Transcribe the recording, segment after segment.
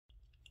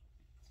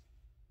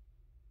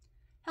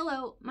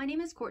Hello, my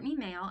name is Courtney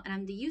Mayo, and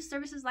I'm the Youth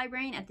Services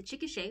Librarian at the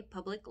Chickasha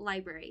Public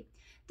Library.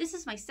 This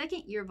is my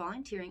second year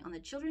volunteering on the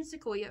Children's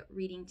Sequoyah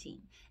reading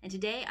team, and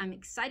today I'm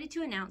excited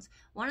to announce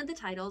one of the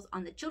titles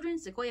on the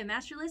Children's Sequoyah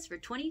Master List for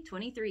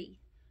 2023.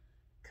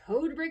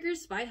 Codebreakers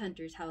Spy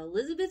Hunters, How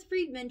Elizebeth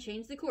Friedman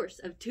Changed the Course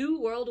of Two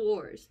World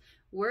Wars.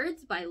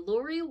 Words by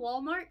Laurie,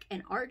 Wallmark,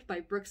 and art by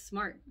Brooks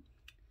Smart.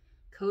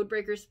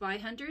 Codebreakers Spy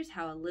Hunters,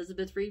 How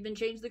Elizebeth Friedman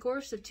Changed the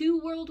Course of Two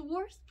World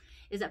Wars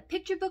is a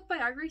picture book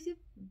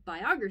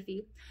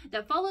biography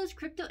that follows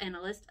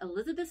cryptoanalyst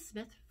Elizebeth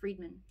Smith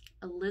Friedman.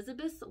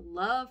 Elizabeth's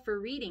love for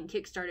reading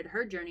kickstarted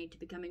her journey to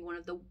becoming one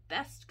of the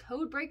best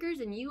codebreakers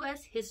in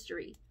U.S.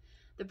 history.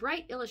 The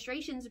bright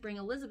illustrations bring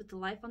Elizebeth to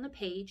life on the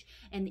page,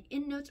 and the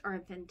endnotes are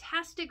a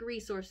fantastic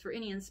resource for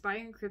any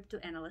inspiring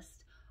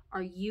cryptoanalyst.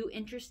 Are you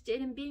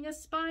interested in being a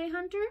spy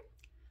hunter?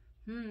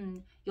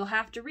 You'll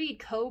have to read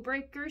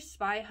Codebreakers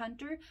Spy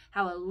Hunter,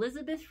 How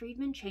Elizebeth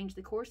Friedman Changed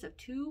the Course of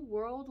Two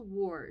World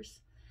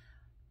Wars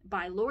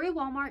by Laurie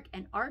Wallmark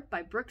and art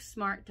by Brooks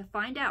Smart to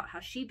find out how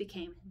she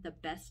became the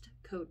best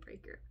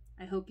codebreaker.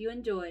 I hope you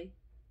enjoy.